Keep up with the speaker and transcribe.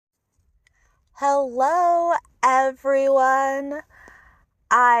Hello, everyone.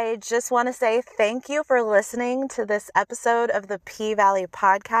 I just want to say thank you for listening to this episode of the P Valley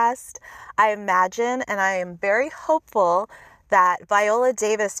podcast. I imagine and I am very hopeful that Viola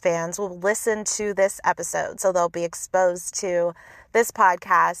Davis fans will listen to this episode, so they'll be exposed to this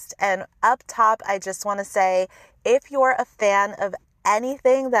podcast. And up top, I just want to say, if you're a fan of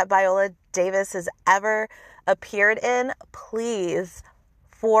anything that Viola Davis has ever appeared in, please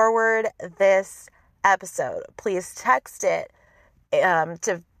forward this episode. Please text it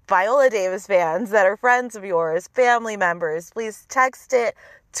to Viola Davis fans that are friends of yours, family members. Please text it,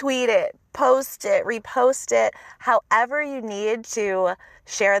 tweet it, post it, repost it. However you need to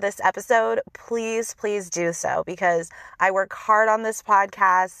share this episode, please do so, because I work hard on this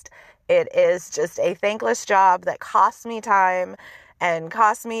podcast. It is just a thankless job that costs me time and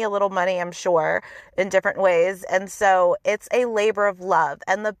cost me a little money, I'm sure, in different ways. And so it's a labor of love.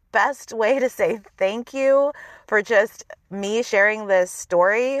 And the best way to say thank you for just me sharing this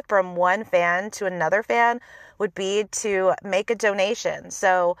story from one fan to another fan would be to make a donation.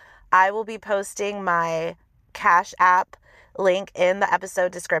 So I will be posting my Cash App link in the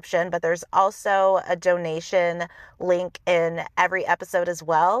episode description, but there's also a donation link in every episode as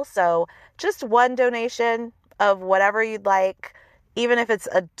well. So just one donation of whatever you'd like. Even if it's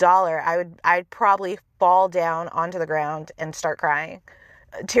 $1, I'd probably fall down onto the ground and start crying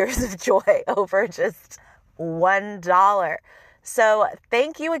tears of joy over just $1. So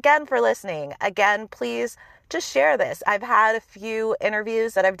thank you again for listening. Again, please just share this. I've had a few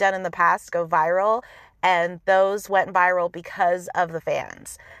interviews that I've done in the past go viral, and those went viral because of the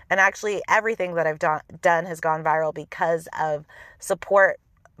fans. And actually everything that I've done has gone viral because of support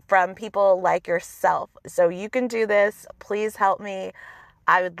from people like yourself. So you can do this. Please help me.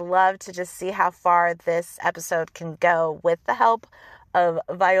 I would love to just see how far this episode can go with the help of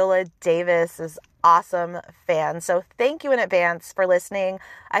Viola Davis's awesome fans. So thank you in advance for listening.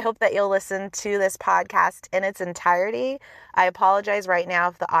 I hope that you'll listen to this podcast in its entirety. I apologize right now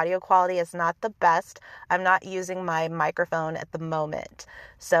if the audio quality is not the best. I'm not using my microphone at the moment,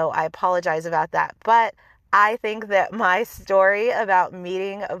 so I apologize about that. But I think that my story about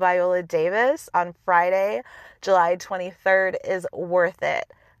meeting Viola Davis on Friday, July 23rd is worth it.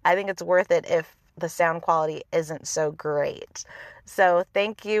 I think it's worth it if the sound quality isn't so great. So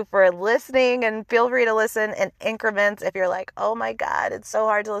thank you for listening, and feel free to listen in increments if you're like, oh my God, it's so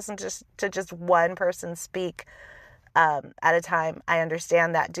hard to listen to just one person speak at a time. I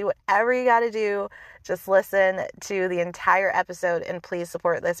understand that. Do whatever you got to do. Just listen to the entire episode, and please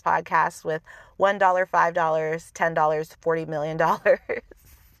support this podcast with $1, $5, $10, $40 million.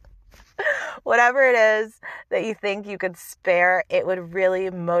 Whatever it is that you think you could spare, it would really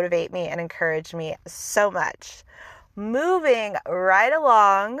motivate me and encourage me so much. Moving right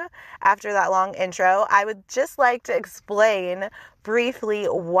along after that long intro, I would just like to explain briefly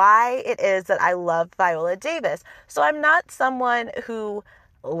why it is that I love Viola Davis. So I'm not someone who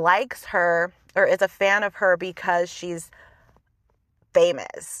likes her or is a fan of her because she's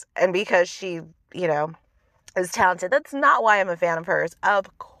famous and because she, is talented. That's not why I'm a fan of hers.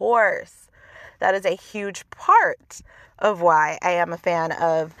 Of course, that is a huge part of why I am a fan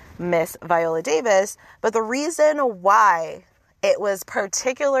of Miss Viola Davis. But the reason why it was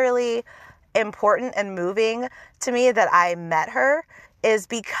particularly important and moving to me that I met her is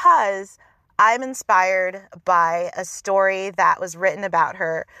because I'm inspired by a story that was written about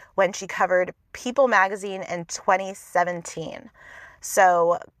her when she covered People magazine in 2017.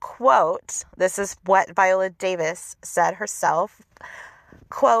 So, quote, this is what Viola Davis said herself,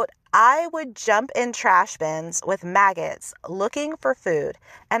 quote, I would jump in trash bins with maggots looking for food,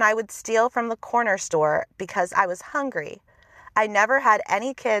 and I would steal from the corner store because I was hungry. I never had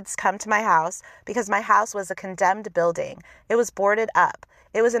any kids come to my house because my house was a condemned building. It was boarded up.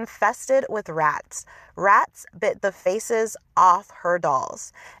 It was infested with rats. Rats bit the faces off her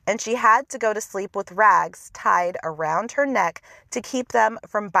dolls, and she had to go to sleep with rags tied around her neck to keep them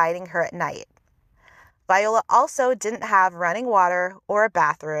from biting her at night. Viola also didn't have running water or a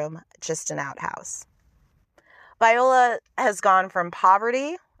bathroom, just an outhouse. Viola has gone from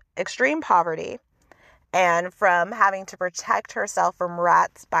poverty, extreme poverty, and from having to protect herself from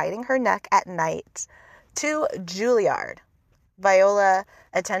rats biting her neck at night, to Juilliard. Viola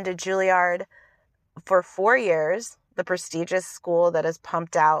attended Juilliard for 4 years, the prestigious school that has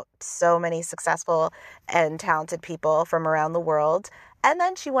pumped out so many successful and talented people from around the world. And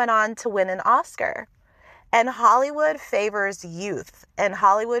then she went on to win an Oscar. And Hollywood favors youth, and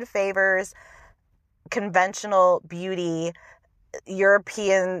Hollywood favors conventional beauty,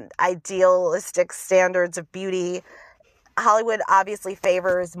 European idealistic standards of beauty. Hollywood obviously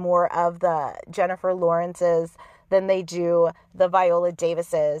favors more of the Jennifer Lawrences than they do the Viola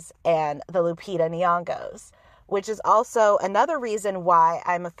Davises and the Lupita Nyong'os, which is also another reason why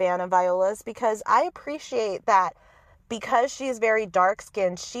I'm a fan of Viola's, because I appreciate that because she is very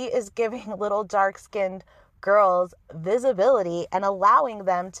dark-skinned, she is giving little dark-skinned girls visibility and allowing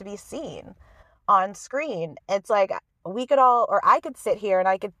them to be seen on screen. It's like we could all, or I could sit here and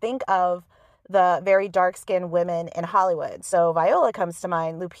I could think of the very dark-skinned women in Hollywood. So Viola comes to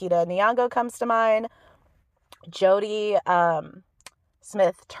mind, Lupita Nyong'o comes to mind, Jodie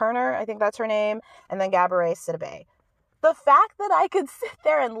Smith Turner, I think that's her name, and then Gabourey Sidibe. The fact that I could sit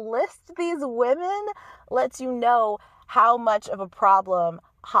there and list these women lets you know how much of a problem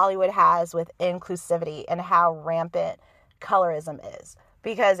Hollywood has with inclusivity and how rampant colorism is.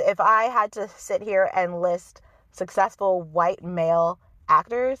 Because if I had to sit here and list successful white male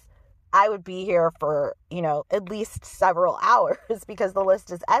actors, I would be here for, at least several hours because the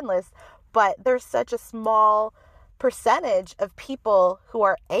list is endless. But there's such a small percentage of people who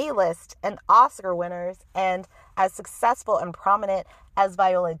are A-list and Oscar winners and as successful and prominent as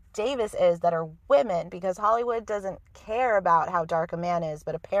Viola Davis is that are women, because Hollywood doesn't care about how dark a man is,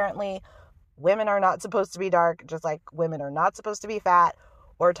 but apparently women are not supposed to be dark, just like women are not supposed to be fat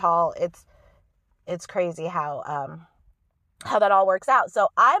or tall. It's crazy how that all works out. So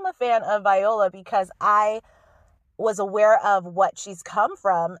I'm a fan of Viola because I was aware of what she's come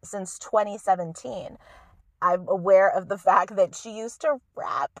from since 2017. I'm aware of the fact that she used to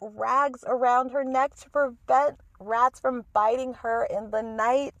wrap rags around her neck to prevent rats from biting her in the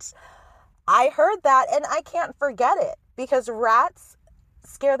night. I heard that and I can't forget it because rats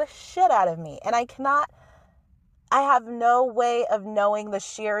scare the shit out of me. And I have no way of knowing the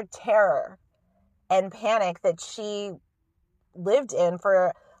sheer terror and panic that she lived in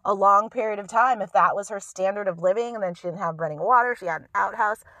for a long period of time. If that was her standard of living, and then she didn't have running water, she had an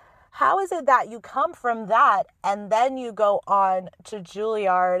outhouse. How is it that you come from that and then you go on to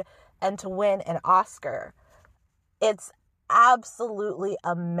Juilliard and to win an Oscar? It's absolutely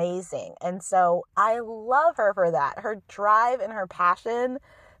amazing. And so I love her for that. Her drive and her passion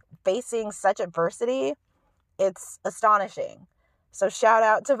facing such adversity, it's astonishing. So shout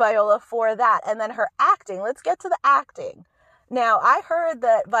out to Viola for that. And then her acting. Let's get to the acting. Now, I heard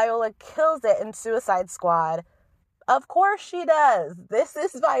that Viola kills it in Suicide Squad. Of course she does. This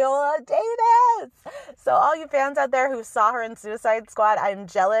is Viola Davis. So all you fans out there who saw her in Suicide Squad, I'm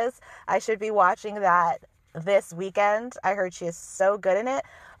jealous. I should be watching that this weekend. I heard she is so good in it.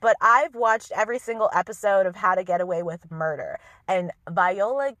 But I've watched every single episode of How to Get Away with Murder, and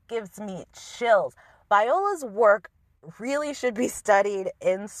Viola gives me chills. Viola's work really should be studied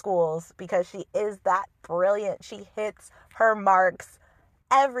in schools because she is that brilliant. She hits her marks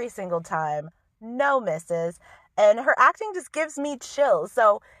every single time. No misses. And her acting just gives me chills.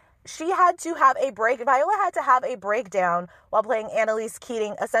 So she had to have a break. Viola had to have a breakdown while playing Annalise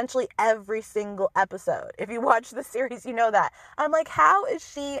Keating essentially every single episode. If you watch the series, you know that. I'm like, how is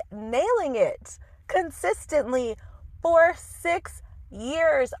she nailing it consistently for 6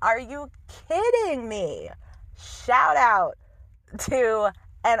 years? Are you kidding me? Shout out to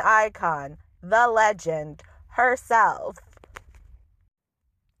an icon, the legend herself.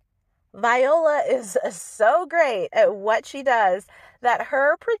 Viola is so great at what she does that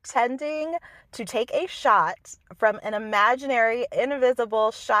her pretending to take a shot from an imaginary,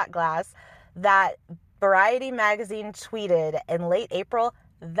 invisible shot glass that Variety magazine tweeted in late April,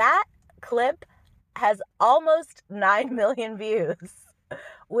 that clip has almost 9 million views,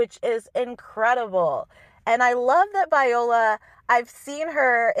 which is incredible. And I love that Viola, I've seen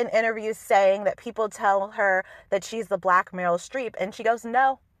her in interviews saying that people tell her that she's the Black Meryl Streep, and she goes,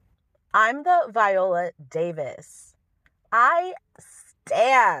 no, I'm the Viola Davis. I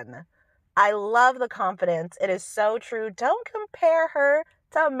stan. I love the confidence. It is so true. Don't compare her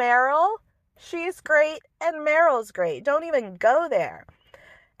to Meryl. She's great and Meryl's great. Don't even go there.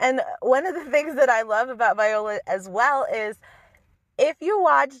 And one of the things that I love about Viola as well is if you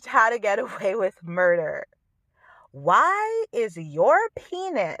watched How to Get Away with Murder, why is your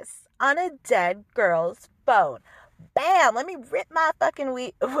penis on a dead girl's phone? Bam! Let me rip my fucking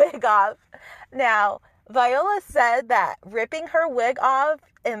wig off. Now, Viola said that ripping her wig off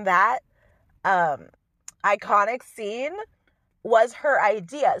in that iconic scene was her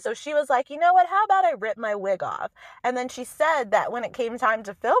idea. So she was like, you know what? How about I rip my wig off? And then she said that when it came time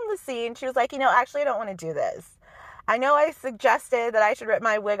to film the scene, she was like, actually, I don't want to do this. I know I suggested that I should rip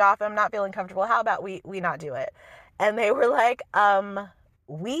my wig off. I'm not feeling comfortable. How about we not do it? And they were like,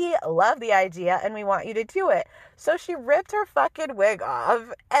 we love the idea and we want you to do it. So she ripped her fucking wig off,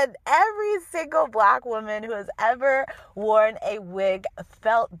 and every single Black woman who has ever worn a wig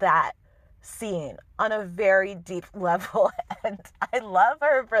felt that scene on a very deep level, and I love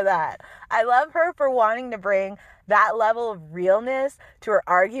her for that. I love her for wanting to bring that level of realness to her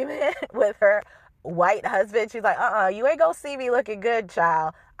argument with her white husband. She's like, you ain't gonna see me looking good,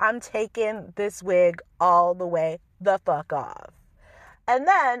 child. I'm taking this wig all the way the fuck off. And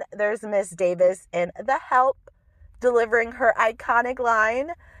then there's Miss Davis in The Help delivering her iconic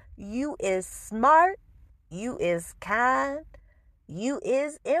line, "You is smart, you is kind, you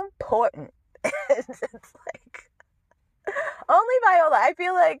is important." It's like, only Viola. I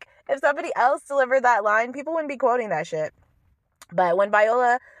feel like if somebody else delivered that line, people wouldn't be quoting that shit. But when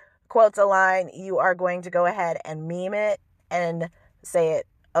Viola quotes a line, you are going to go ahead and meme it and say it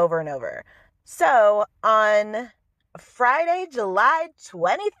over and over. So on Friday, July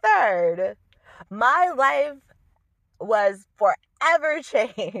 23rd, my life was forever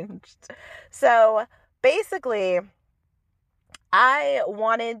changed. So basically, I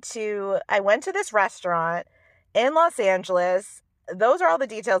went to this restaurant in Los Angeles. Those are all the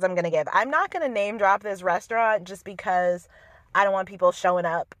details I'm going to give. I'm not going to name drop this restaurant just because I don't want people showing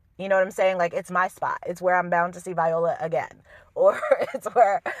up. You know what I'm saying? Like, it's my spot. It's where I'm bound to see Viola again. Or it's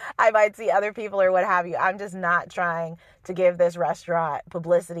where I might see other people or what have you. I'm just not trying to give this restaurant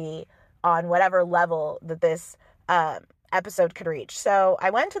publicity on whatever level that this episode could reach. So I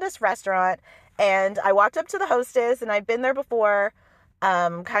went to this restaurant and I walked up to the hostess, and I've been there before,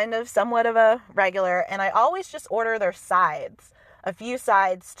 kind of somewhat of a regular, and I always just order their sides, a few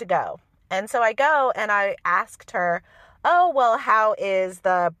sides to go. And so I go and I asked her, "Oh, well, how is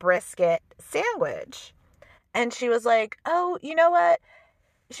the brisket sandwich?" And she was like, "Oh, you know what?"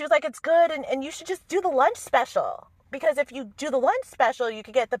 She was like, "It's good, and you should just do the lunch special. Because if you do the lunch special, you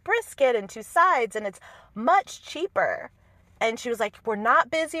could get the brisket and 2 sides, and it's much cheaper." And she was like, "We're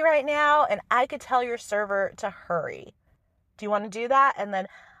not busy right now, and I could tell your server to hurry. Do you want to do that?" And then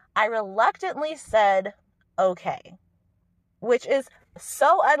I reluctantly said, "Okay," which is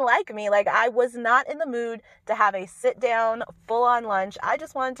so unlike me. Like, I was not in the mood to have a sit-down, full-on lunch. I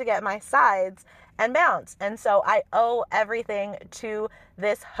just wanted to get my sides and bounce. And so I owe everything to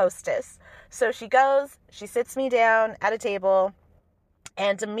this hostess. So she goes, she sits me down at a table,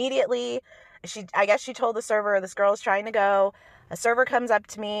 and immediately I guess she told the server, this girl is trying to go. A server comes up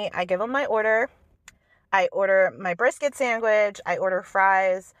to me. I give him my order. I order my brisket sandwich. I order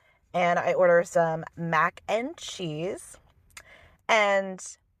fries, and I order some mac and cheese. And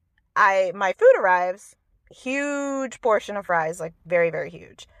my food arrives, huge portion of fries, like very, very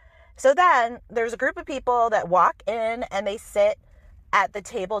huge. So then there's a group of people that walk in and they sit at the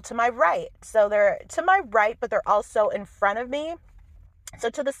table to my right. So they're to my right, but they're also in front of me.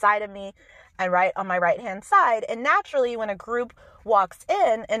 So to the side of me and right on my right-hand side. And naturally, when a group walks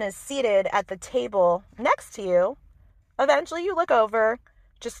in and is seated at the table next to you, eventually you look over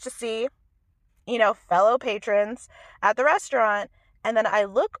just to see, fellow patrons at the restaurant. And then I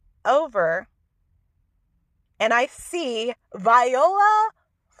look over and I see Viola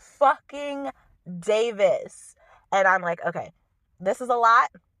fucking Davis. And I'm like, okay, this is a lot.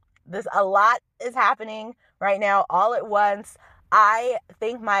 A lot is happening right now all at once. I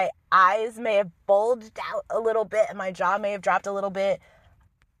think my eyes may have bulged out a little bit and my jaw may have dropped a little bit.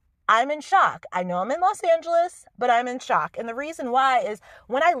 I'm in shock. I know I'm in Los Angeles, but I'm in shock. And the reason why is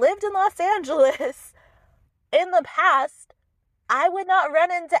when I lived in Los Angeles in the past, I would not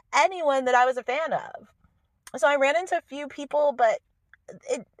run into anyone that I was a fan of. So I ran into a few people, but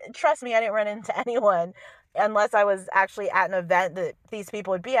trust me, I didn't run into anyone unless I was actually at an event that these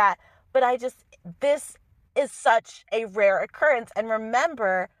people would be at. But this is such a rare occurrence. And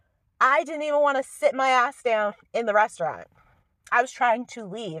remember, I didn't even want to sit my ass down in the restaurant. I was trying to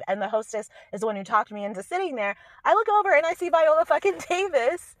leave, and the hostess is the one who talked me into sitting there. I look over and I see Viola fucking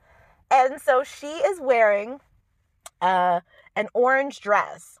Davis. And so she is wearing an orange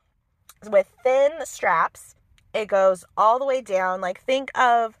dress with thin straps. It goes all the way down. Like, think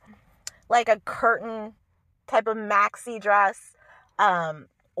of like a curtain type of maxi dress.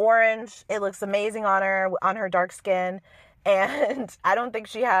 Orange. It looks amazing on her dark skin. And I don't think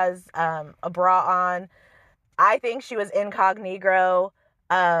she has a bra on. I think she was incognito.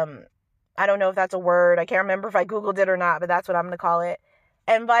 I don't know if that's a word. I can't remember if I Googled it or not, but that's what I'm going to call it.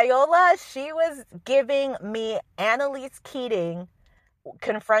 And Viola, she was giving me Annalise Keating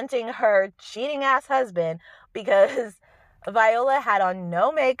confronting her cheating ass husband, because Viola had on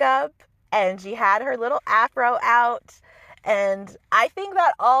no makeup and she had her little afro out And I think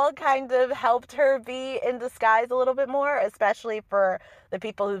that all kind of helped her be in disguise a little bit more, especially for the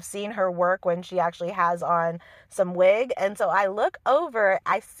people who've seen her work when she actually has on some wig. And so I look over,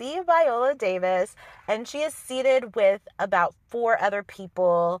 I see Viola Davis, and she is seated with about 4 other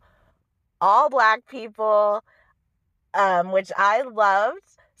people, all Black people, which I loved.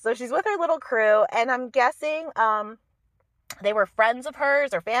 So she's with her little crew, and I'm guessing they were friends of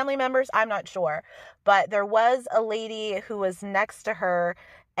hers or family members. I'm not sure. But there was a lady who was next to her,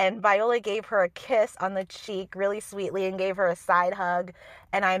 and Viola gave her a kiss on the cheek really sweetly and gave her a side hug.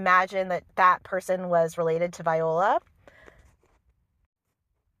 And I imagine that that person was related to Viola.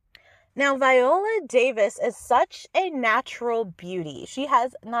 Now, Viola Davis is such a natural beauty. She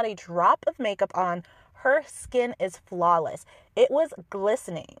has not a drop of makeup on. Her skin is flawless. It was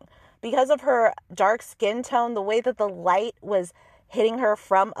glistening. Because of her dark skin tone, the way that the light was hitting her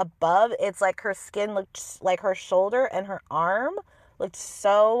from above, it's like her skin looked like her shoulder and her arm looked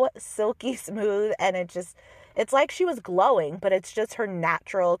so silky smooth, and it's like she was glowing, but it's just her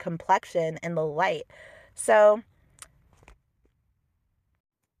natural complexion in the light. So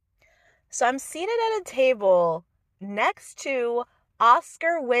So I'm seated at a table next to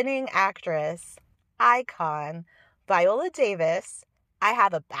Oscar-winning actress, icon, Viola Davis. I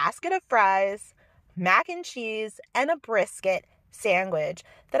have a basket of fries, mac and cheese, and a brisket sandwich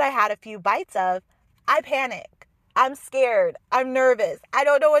that I had a few bites of. I panic. I'm scared. I'm nervous. I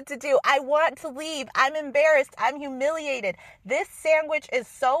don't know what to do. I want to leave. I'm embarrassed. I'm humiliated. This sandwich is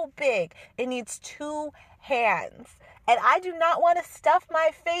so big. It needs 2 hands. And I do not want to stuff my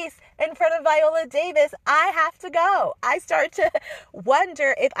face in front of Viola Davis. I have to go. I start to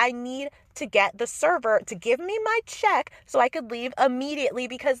wonder if I need to get the server to give me my check so I could leave immediately,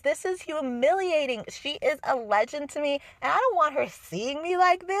 because this is humiliating. She is a legend to me, and I don't want her seeing me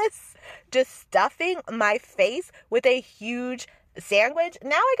like this, just stuffing my face with a huge sandwich.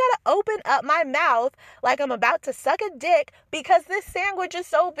 Now I gotta open up my mouth like I'm about to suck a dick because this sandwich is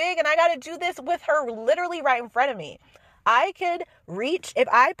so big, and I gotta do this with her literally right in front of me. I could reach, if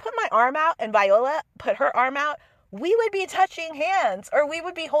I put my arm out and Viola put her arm out, we would be touching hands, or we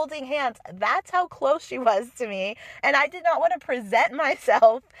would be holding hands. That's how close she was to me. And I did not want to present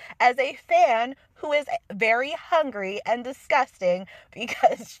myself as a fan who is very hungry and disgusting,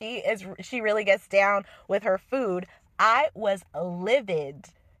 because she really gets down with her food. I was livid,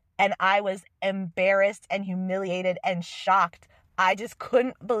 and I was embarrassed and humiliated and shocked. I just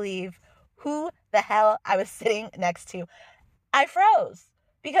couldn't believe who the hell I was sitting next to. I froze,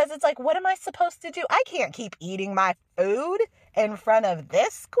 because it's like, what am I supposed to do? I can't keep eating my food in front of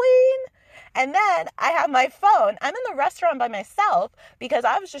this queen. And then I have my phone. I'm in the restaurant by myself because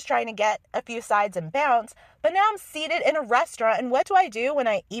I was just trying to get a few sides and bounce. But now I'm seated in a restaurant, and what do I do when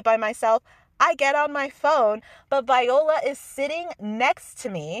I eat by myself? I get on my phone, but Viola is sitting next to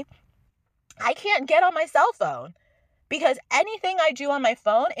me. I can't get on my cell phone, because anything I do on my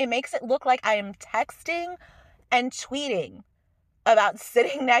phone, it makes it look like I am texting and tweeting about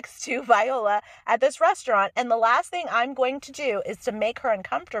sitting next to Viola at this restaurant. And the last thing I'm going to do is to make her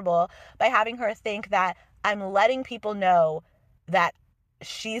uncomfortable by having her think that I'm letting people know that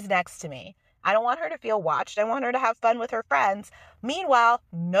she's next to me. I don't want her to feel watched. I want her to have fun with her friends. Meanwhile,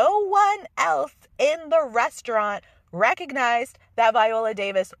 no one else in the restaurant recognized that Viola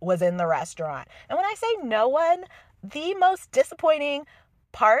Davis was in the restaurant. And when I say no one, the most disappointing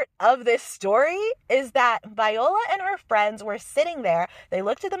part of this story is that Viola and her friends were sitting there. They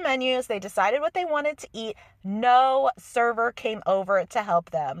looked at the menus. They decided what they wanted to eat. No server came over to help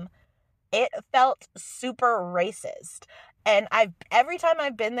them. It felt super racist. And every time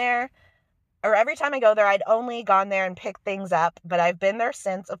I've been there, or every time I go there, I'd only gone there and picked things up, but I've been there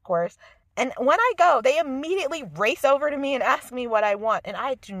since, of course. And when I go, they immediately race over to me and ask me what I want. And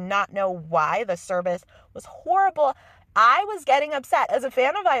I do not know why. The service was horrible. I was getting upset. As a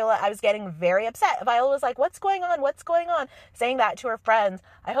fan of Viola, I was getting very upset. Viola was like, what's going on? What's going on? Saying that to her friends.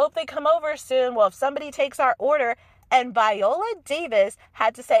 I hope they come over soon. Well, if somebody takes our order. And Viola Davis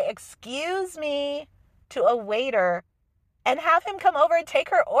had to say, excuse me, to a waiter and have him come over and take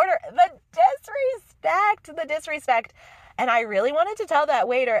her order. The disrespect. And I really wanted to tell that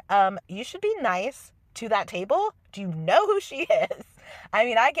waiter, you should be nice to that table. Do you know who she is? I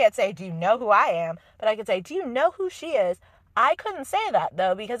mean, I can't say, do you know who I am? But I could say, do you know who she is? I couldn't say that,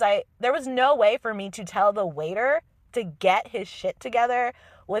 though, because there was no way for me to tell the waiter to get his shit together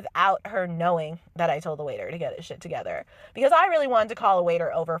without her knowing that I told the waiter to get his shit together. Because I really wanted to call a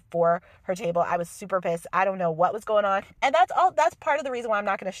waiter over for her table. I was super pissed. I don't know what was going on. And that's part of the reason why I'm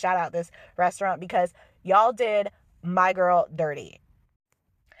not going to shout out this restaurant, because y'all did my girl dirty.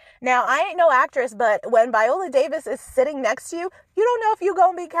 Now, I ain't no actress, but when Viola Davis is sitting next to you, you don't know if you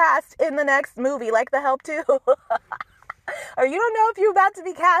gonna be cast in the next movie, like The Help 2. Or you don't know if you're about to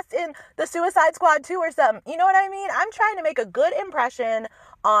be cast in the Suicide Squad 2 or something. You know what I mean? I'm trying to make a good impression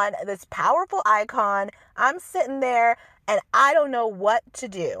on this powerful icon. I'm sitting there and I don't know what to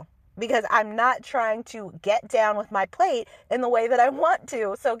do because I'm not trying to get down with my plate in the way that I want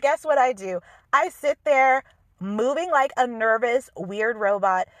to. So guess what I do? I sit there moving like a nervous, weird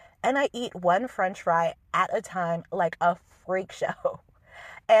robot, and I eat one French fry at a time like a freak show.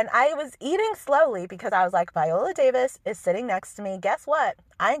 And I was eating slowly because I was like, Viola Davis is sitting next to me. Guess what?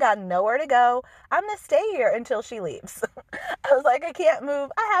 I ain't got nowhere to go. I'm going to stay here until she leaves. I was like, I can't move.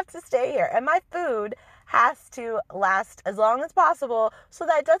 I have to stay here. And my food has to last as long as possible so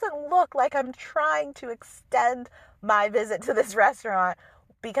that it doesn't look like I'm trying to extend my visit to this restaurant,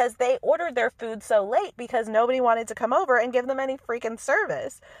 because they ordered their food so late because nobody wanted to come over and give them any freaking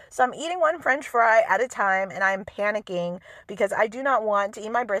service. So I'm eating one French fry at a time and I'm panicking because I do not want to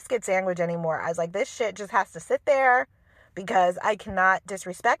eat my brisket sandwich anymore. I was like, this shit just has to sit there because I cannot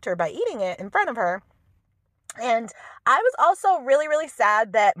disrespect her by eating it in front of her. And I was also really, really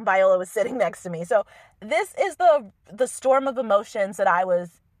sad that Viola was sitting next to me. So this is the storm of emotions that I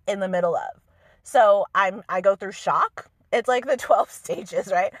was in the middle of. So I go through shock. It's like the 12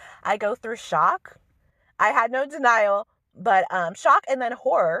 stages, right? I go through shock. I had no denial, but shock and then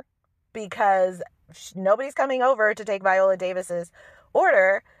horror because nobody's coming over to take Viola Davis's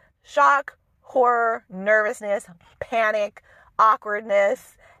order. Shock, horror, nervousness, panic,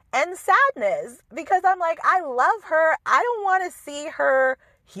 awkwardness, and sadness because I'm like, I love her. I don't want to see her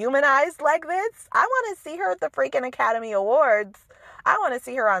humanized like this. I want to see her at the freaking Academy Awards. I want to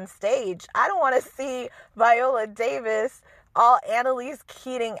see her on stage. I don't want to see Viola Davis all Annalise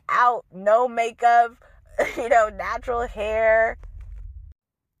Keating out, no makeup, natural hair.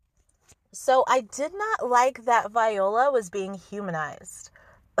 So I did not like that Viola was being humanized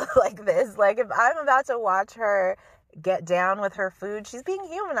like this. Like if I'm about to watch her get down with her food, she's being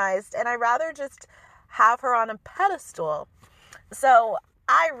humanized, and I'd rather just have her on a pedestal. So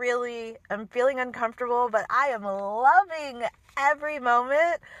I really am feeling uncomfortable, but I am loving every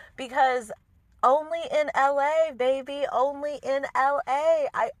moment because only in LA, baby, only in LA.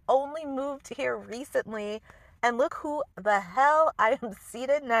 I only moved here recently, and look who the hell I am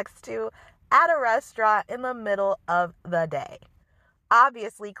seated next to at a restaurant in the middle of the day.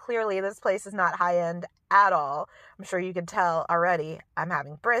 Obviously, clearly, this place is not high-end at all. I'm sure you can tell already. I'm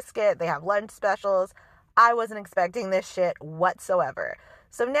having brisket. They have lunch specials. I wasn't expecting this shit whatsoever.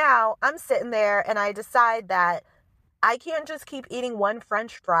 So now I'm sitting there and I decide that I can't just keep eating one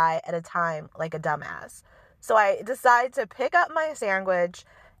French fry at a time like a dumbass. So I decide to pick up my sandwich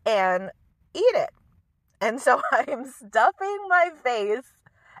and eat it. And so I'm stuffing my face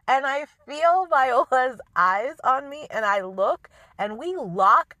and I feel Viola's eyes on me and I look and we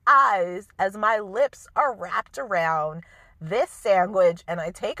lock eyes as my lips are wrapped around this sandwich and I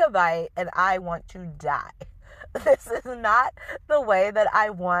take a bite and I want to die. This is not the way that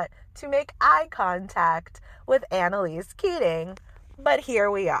I want to make eye contact with Annalise Keating, but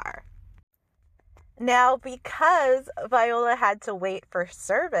here we are. Now, because Viola had to wait for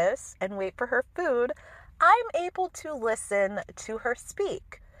service and wait for her food, I'm able to listen to her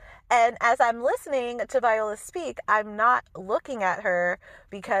speak. And as I'm listening to Viola speak, I'm not looking at her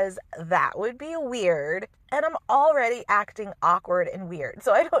because that would be weird. And I'm already acting awkward and weird.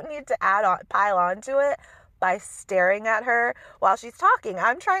 So I don't need to pile on to it by staring at her while she's talking.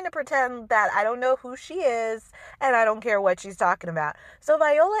 I'm trying to pretend that I don't know who she is and I don't care what she's talking about. So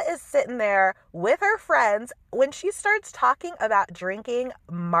Viola is sitting there with her friends when she starts talking about drinking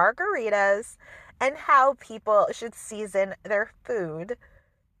margaritas and how people should season their food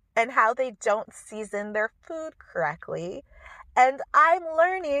and how they don't season their food correctly. And I'm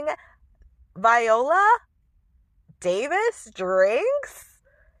learning Viola Davis drinks?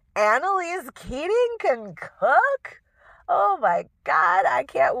 Annalise Keating can cook? Oh my God, I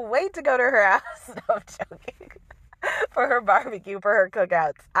can't wait to go to her house. No, I'm joking. For her barbecue, for her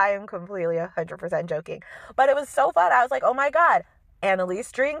cookouts. I am completely 100% joking. But it was so fun. I was like, oh my God, Annalise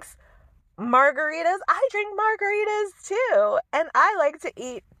drinks margaritas. I drink margaritas too. And I like to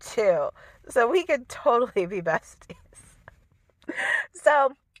eat too. So we could totally be besties.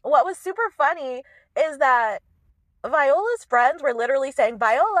 So what was super funny is that Viola's friends were literally saying,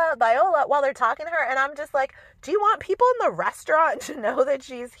 Viola, Viola, while they're talking to her. And I'm just like, do you want people in the restaurant to know that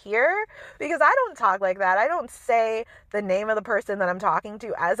she's here? Because I don't talk like that. I don't say the name of the person that I'm talking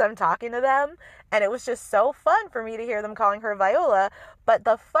to as I'm talking to them. And it was just so fun for me to hear them calling her Viola. But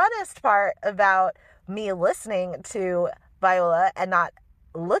the funnest part about me listening to Viola and not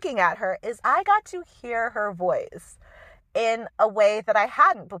looking at her is I got to hear her voice in a way that I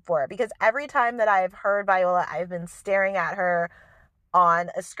hadn't before, because every time that I've heard Viola, I've been staring at her on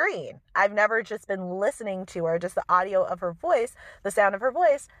a screen. I've never just been listening to her, just the audio of her voice, the sound of her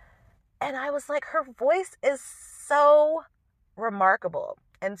voice. And I was like, her voice is so remarkable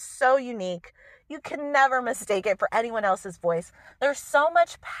and so unique. You can never mistake it for anyone else's voice. There's so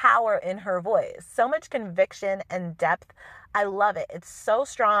much power in her voice, so much conviction and depth. I love it. It's so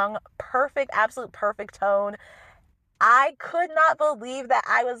strong, perfect, absolute perfect tone. I could not believe that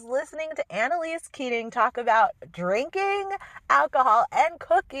I was listening to Annalise Keating talk about drinking alcohol and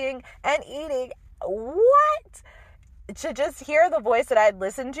cooking and eating. What? To just hear the voice that I'd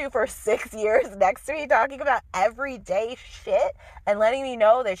listened to for 6 years next to me talking about everyday shit and letting me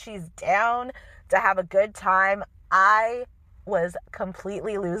know that she's down to have a good time, I was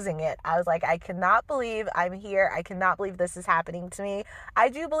completely losing it. I was like, I cannot believe I'm here. I cannot believe this is happening to me. I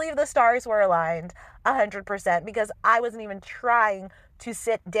do believe the stars were aligned 100% because I wasn't even trying to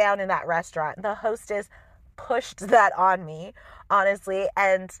sit down in that restaurant. The hostess pushed that on me, honestly.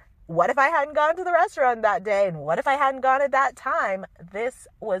 And what if I hadn't gone to the restaurant that day? And what if I hadn't gone at that time? This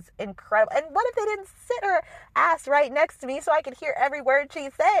was incredible. And what if they didn't sit her ass right next to me so I could hear every word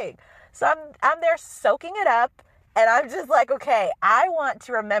she's saying? So I'm there soaking it up. And I'm just like, okay, I want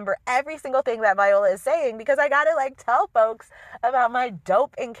to remember every single thing that Viola is saying because I got to like tell folks about my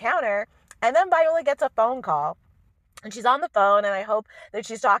dope encounter. And then Viola gets a phone call. And she's on the phone, and I hope that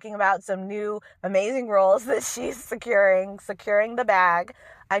she's talking about some new amazing roles that she's securing the bag.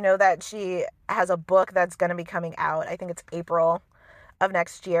 I know that she has a book that's going to be coming out. I think it's April of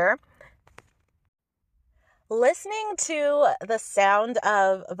next year. Listening to the sound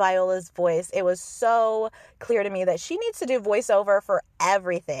of Viola's voice, it was so clear to me that she needs to do voiceover for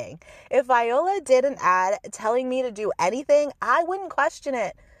everything. If Viola did an ad telling me to do anything, I wouldn't question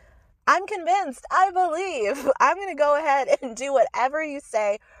it. I'm convinced. I believe. I'm going to go ahead and do whatever you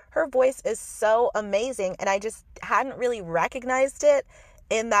say. Her voice is so amazing, and I just hadn't really recognized it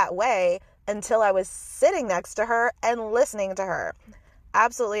in that way until I was sitting next to her and listening to her.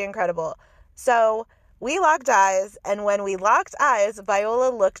 Absolutely incredible. So we locked eyes, and when we locked eyes, Viola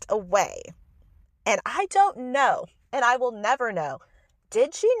looked away. And I don't know, and I will never know.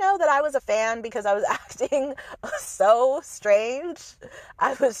 Did she know that I was a fan because I was acting so strange?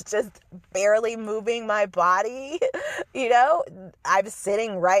 I was just barely moving my body, you know? I'm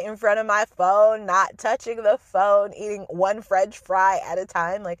sitting right in front of my phone, not touching the phone, eating one French fry at a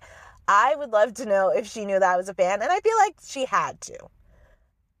time. Like, I would love to know if she knew that I was a fan, and I feel like she had to.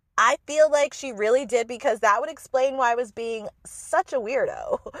 I feel like she really did because that would explain why I was being such a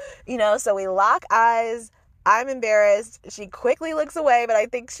weirdo, you know? So we lock eyes. I'm embarrassed. She quickly looks away, but I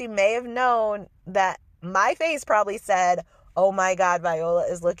think she may have known that my face probably said, oh my God, Viola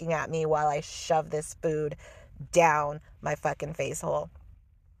is looking at me while I shove this food down my fucking face hole.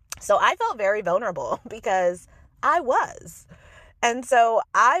 So I felt very vulnerable because I was. And so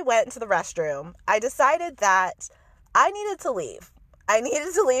I went to the restroom. I decided that I needed to leave. I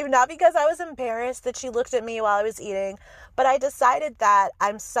needed to leave, not because I was embarrassed that she looked at me while I was eating, but I decided that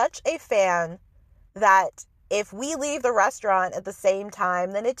I'm such a fan that if we leave the restaurant at the same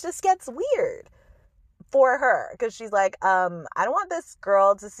time, then it just gets weird for her. Because she's like, I don't want this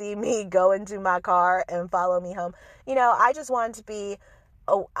girl to see me go into my car and follow me home. You know, I just wanted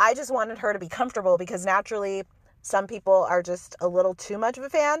her to be comfortable because naturally some people are just a little too much of a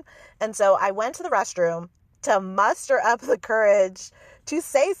fan. And so I went to the restroom to muster up the courage to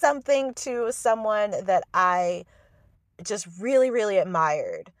say something to someone that I just really, really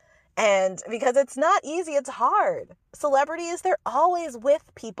admired. And because it's not easy, it's hard. Celebrities, they're always with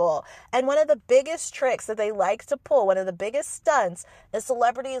people. And one of the biggest tricks that they like to pull, one of the biggest stunts, is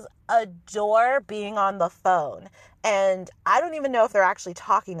celebrities adore being on the phone. And I don't even know if they're actually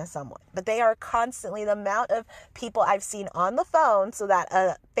talking to someone, but they are constantly, the amount of people I've seen on the phone so that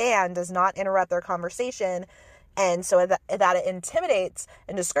a fan does not interrupt their conversation. And so that it intimidates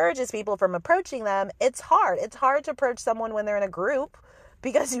and discourages people from approaching them. It's hard. It's hard to approach someone when they're in a group,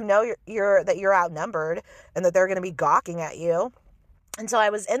 because you know you're outnumbered and that they're going to be gawking at you. And so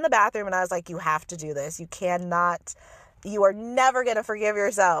I was in the bathroom and I was like, you have to do this. You are never going to forgive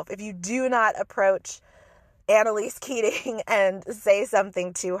yourself if you do not approach Annalise Keating and say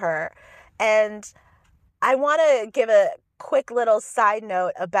something to her. And I want to give a quick little side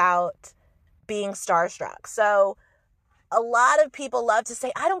note about being starstruck. So a lot of people love to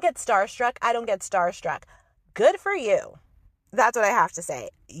say, I don't get starstruck. I don't get starstruck. Good for you. That's what I have to say.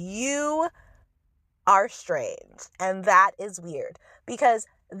 You are strange, and that is weird, because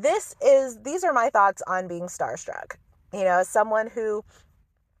these are my thoughts on being starstruck. You know, as someone who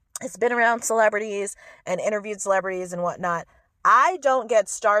has been around celebrities and interviewed celebrities and whatnot, I don't get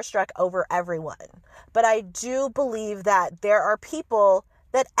starstruck over everyone. But I do believe that there are people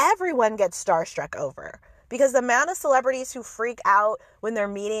that everyone gets starstruck over. Because the amount of celebrities who freak out when they're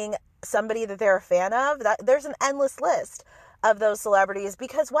meeting somebody that they're a fan of, that there's an endless list of those celebrities,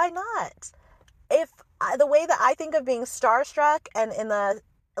 because why not? If the way that I think of being starstruck, and in the,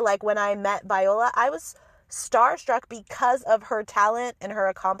 like when I met Viola, I was starstruck because of her talent and her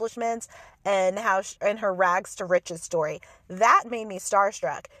accomplishments and how and her rags to riches story. That made me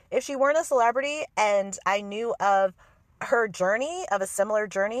starstruck. If she weren't a celebrity and I knew of her journey, of a similar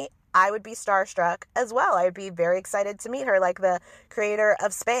journey, I would be starstruck as well. I would be very excited to meet her, like the creator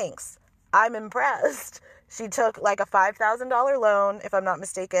of Spanx. I'm impressed. She took like a $5,000 loan, if I'm not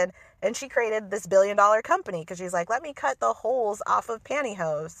mistaken, and she created this $1 billion company because she's like, let me cut the holes off of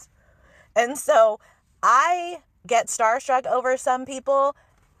pantyhose. And so I get starstruck over some people,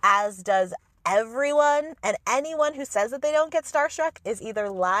 as does everyone. And anyone who says that they don't get starstruck is either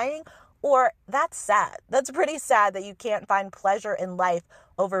lying, or that's sad. That's pretty sad that you can't find pleasure in life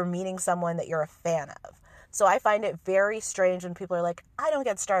over meeting someone that you're a fan of. So I find it very strange when people are like, I don't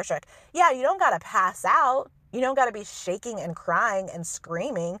get starstruck. Yeah, you don't got to pass out. You don't got to be shaking and crying and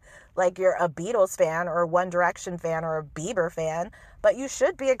screaming like you're a Beatles fan or a One Direction fan or a Bieber fan. But you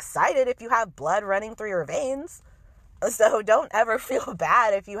should be excited if you have blood running through your veins. So don't ever feel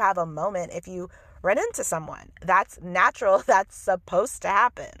bad if you have a moment, if you run into someone. That's natural. That's supposed to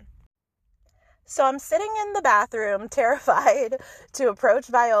happen. So I'm sitting in the bathroom, terrified to approach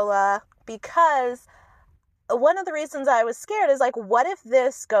Viola, because one of the reasons I was scared is like, what if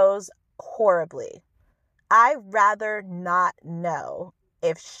this goes horribly? I'd rather not know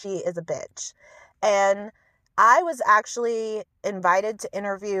if she is a bitch. And I was actually invited to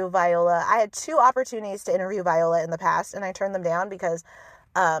interview Viola. I had 2 opportunities to interview Viola in the past, and I turned them down because,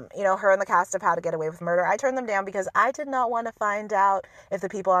 her and the cast of How to Get Away with Murder, I turned them down because I did not want to find out if the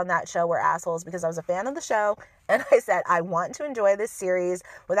people on that show were assholes, because I was a fan of the show, and I said, I want to enjoy this series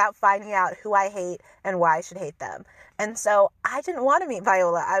without finding out who I hate and why I should hate them. And so I didn't want to meet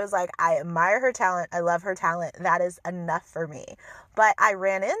Viola. I was like, I admire her talent. I love her talent. That is enough for me. But I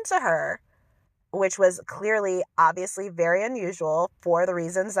ran into her, which was clearly, obviously very unusual for the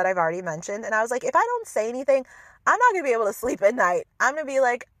reasons that I've already mentioned. And I was like, if I don't say anything, I'm not going to be able to sleep at night. I'm going to be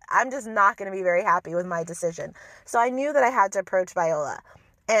like, I'm just not going to be very happy with my decision. So I knew that I had to approach Viola.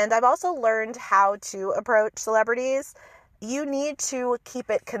 And I've also learned how to approach celebrities. You need to keep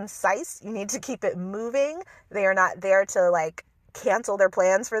it concise. You need to keep it moving. They are not there to like cancel their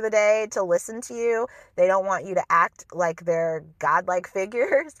plans for the day to listen to you. They don't want you to act like they're godlike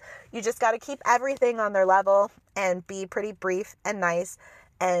figures. You just got to keep everything on their level and be pretty brief and nice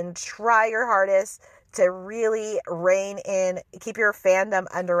and try your hardest to really rein in, keep your fandom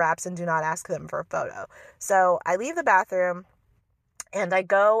under wraps, and do not ask them for a photo. So I leave the bathroom and I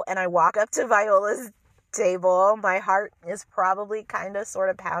go and I walk up to Viola's table. My heart is probably kind of sort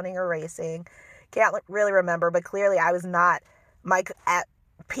of pounding or racing. Can't really remember, but clearly I was not at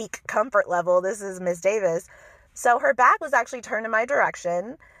peak comfort level. This is Miss Davis. So her back was actually turned in my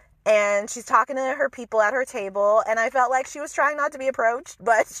direction, and she's talking to her people at her table, and I felt like she was trying not to be approached,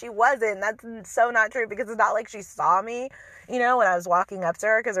 but she wasn't. That's so not true, because it's not like she saw me, when I was walking up to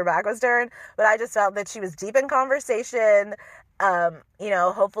her, because her back was turned, but I just felt that she was deep in conversation,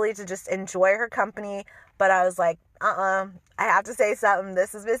 hopefully to just enjoy her company. But I was like, I have to say something.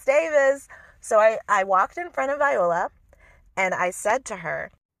 This is Miss Davis. So I walked in front of Viola, and I said to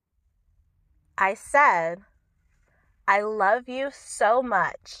her, I love you so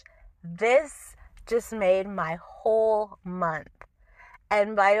much. This just made my whole month.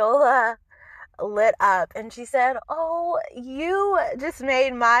 And Viola lit up and she said, oh, you just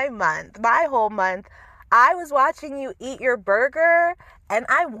made my month, my whole month. I was watching you eat your burger and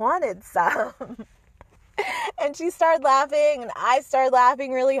I wanted some. And she started laughing, and I started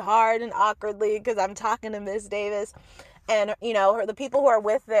laughing really hard and awkwardly because I'm talking to Miss Davis. And, the people who are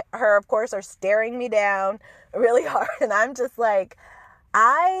with her, of course, are staring me down really hard. And I'm just like,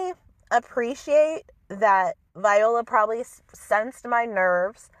 I appreciate that Viola probably sensed my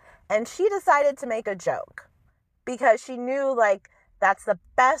nerves, and she decided to make a joke because she knew, that's the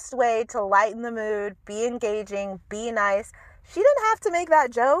best way to lighten the mood, be engaging, be nice. She didn't have to make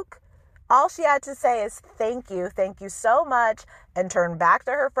that joke. All she had to say is thank you so much, and turn back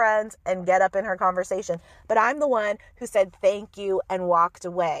to her friends and get up in her conversation. But I'm the one who said thank you and walked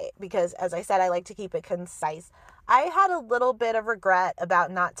away because, as I said, I like to keep it concise. I had a little bit of regret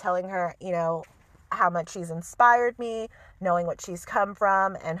about not telling her, how much she's inspired me, knowing what she's come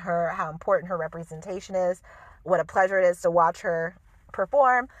from, and how important her representation is, what a pleasure it is to watch her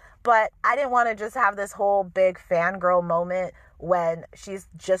perform. But I didn't want to just have this whole big fangirl moment when she's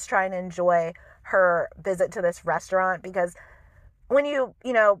just trying to enjoy her visit to this restaurant, because when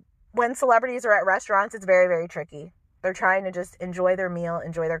when celebrities are at restaurants, it's very, very tricky. They're trying to just enjoy their meal,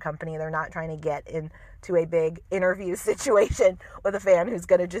 enjoy their company. They're not trying to get into a big interview situation with a fan who's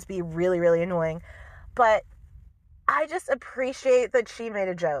going to just be really, really annoying. But I just appreciate that she made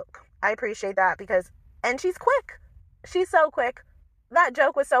a joke. I appreciate that and she's quick. She's so quick. That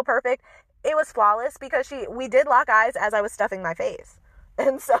joke was so perfect. It was flawless because we did lock eyes as I was stuffing my face.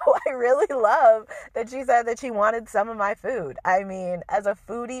 And so I really love that she said that she wanted some of my food. I mean, as a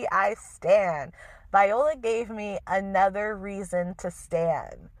foodie, I stan. Viola gave me another reason to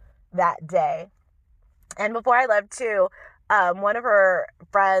stan that day. And before I left too, one of her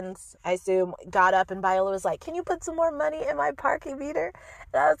friends, I assume, got up and Viola was like, "Can you put some more money in my parking meter?"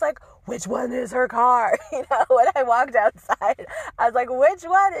 And I was like, "Which one is her car?" When I walked outside, I was like, "Which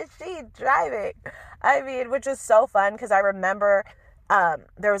one is she driving?" I mean, which is so fun because I remember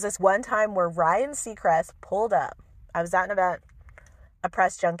there was this one time where Ryan Seacrest pulled up. I was at an event, a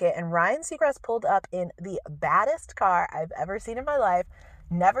press junket, and Ryan Seacrest pulled up in the baddest car I've ever seen in my life.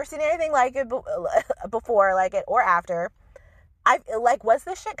 Never seen anything like it before, like it or after. Was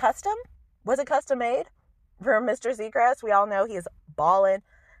this shit custom? Was it custom made for Mr. Seacrest? We all know he's ballin'.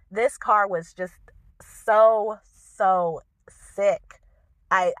 This car was just so sick.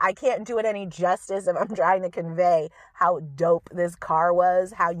 I can't do it any justice if I'm trying to convey how dope this car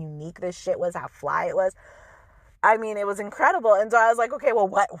was, how unique this shit was, how fly it was. I mean, it was incredible. And so I was like, okay, well,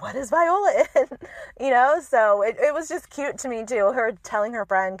 what is Viola in? So it was just cute to me too. Her telling her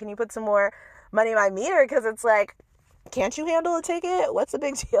friend, "Can you put some more money in my meter?" Because it's like, can't you handle a ticket? What's the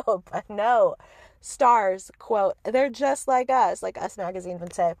big deal? But no, stars, quote, "They're just like Us Magazine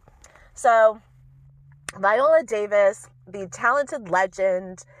would say. So Viola Davis, the talented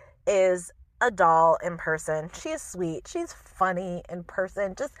legend, is a doll in person. She is sweet. She's funny in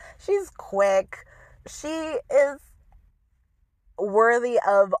person. She's quick. She is worthy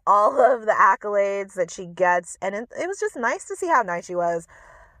of all of the accolades that she gets. And it was just nice to see how nice she was.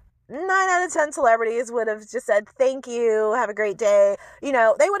 9 out of 10 celebrities would have just said, "Thank you, have a great day." They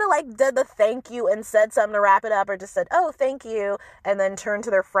would have did the thank you and said something to wrap it up, or just said, "Oh, thank you," and then turned to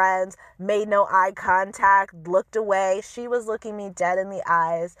their friends, made no eye contact, looked away. She was looking me dead in the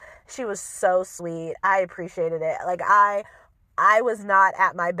eyes. She was so sweet. I appreciated it. I was not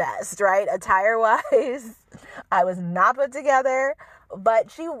at my best, right? Attire wise, I was not put together,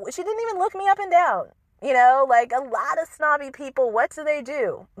 but she didn't even look me up and down. A lot of snobby people, what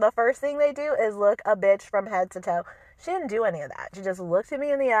do? The first thing they do is look a bitch from head to toe. She didn't do any of that. She just looked at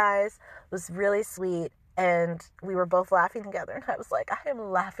me in the eyes, was really sweet, and we were both laughing together. And I was like, I am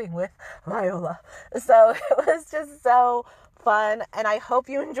laughing with Viola. So it was just so fun. And I hope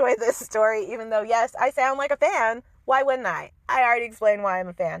you enjoyed this story, even though, yes, I sound like a fan. Why wouldn't I? I already explained why I'm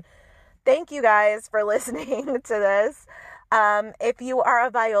a fan. Thank you guys for listening to this. If you are a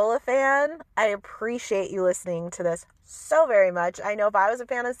Viola fan, I appreciate you listening to this so very much. I know if I was a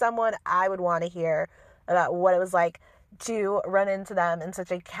fan of someone, I would want to hear about what it was like to run into them in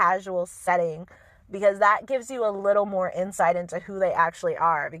such a casual setting, because that gives you a little more insight into who they actually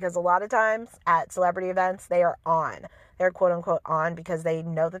are. Because a lot of times at celebrity events, they are on. They're quote unquote on because they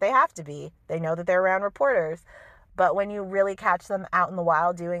know that they have to be. They know that they're around reporters. But when you really catch them out in the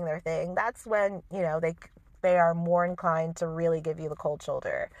wild doing their thing, that's when, they are more inclined to really give you the cold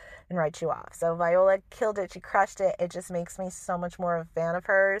shoulder and write you off. So Viola killed it. She crushed it. It just makes me so much more of a fan of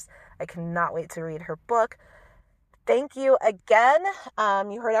hers. I cannot wait to read her book. Thank you again.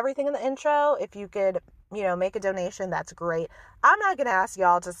 You heard everything in the intro. If you could, make a donation, that's great. I'm not going to ask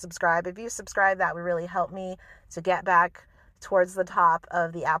y'all to subscribe. If you subscribe, that would really help me to get back towards the top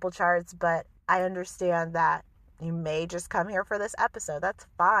of the Apple charts. But I understand that you may just come here for this episode. That's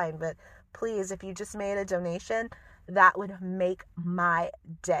fine. But please, if you just made a donation, that would make my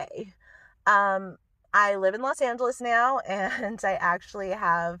day. I live in Los Angeles now, and I actually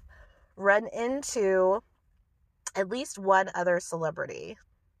have run into at least one other celebrity.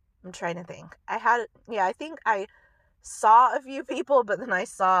 I'm trying to think. I think I saw a few people, but then I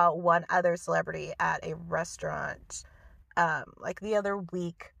saw one other celebrity at a restaurant, the other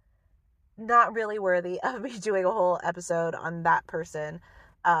week. Not really worthy of me doing a whole episode on that person.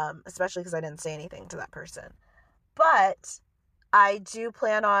 Especially because I didn't say anything to that person. But I do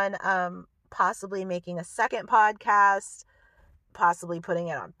plan on possibly making a second podcast, possibly putting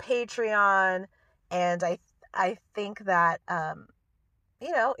it on Patreon. And I think that,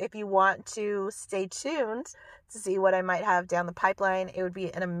 if you want to stay tuned to see what I might have down the pipeline, it would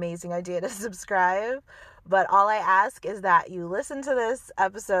be an amazing idea to subscribe. But all I ask is that you listen to this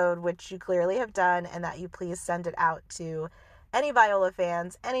episode, which you clearly have done, and that you please send it out to any Viola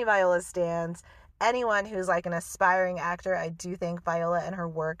fans, any Viola stans, anyone who's like an aspiring actor. I do think Viola and her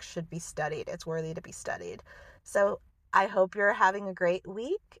work should be studied. It's worthy to be studied. So I hope you're having a great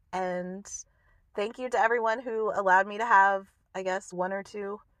week, and thank you to everyone who allowed me to have, I guess, one or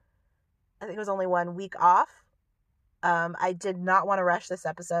two, I think it was only 1 week off. I did not want to rush this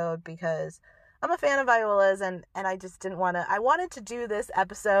episode because I'm a fan of Viola's, and I just didn't want to. I wanted to do this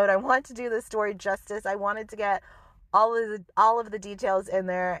episode. I wanted to do this story justice. I wanted to get all of the details in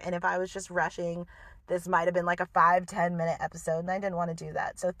there, and if I was just rushing, this might have been like a 5-10 minute episode, and I didn't want to do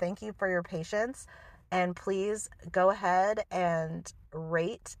that. So thank you for your patience, and please go ahead and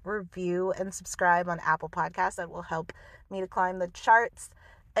rate, review, and subscribe on Apple Podcasts. That will help me to climb the charts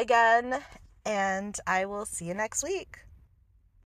again, and I will see you next week.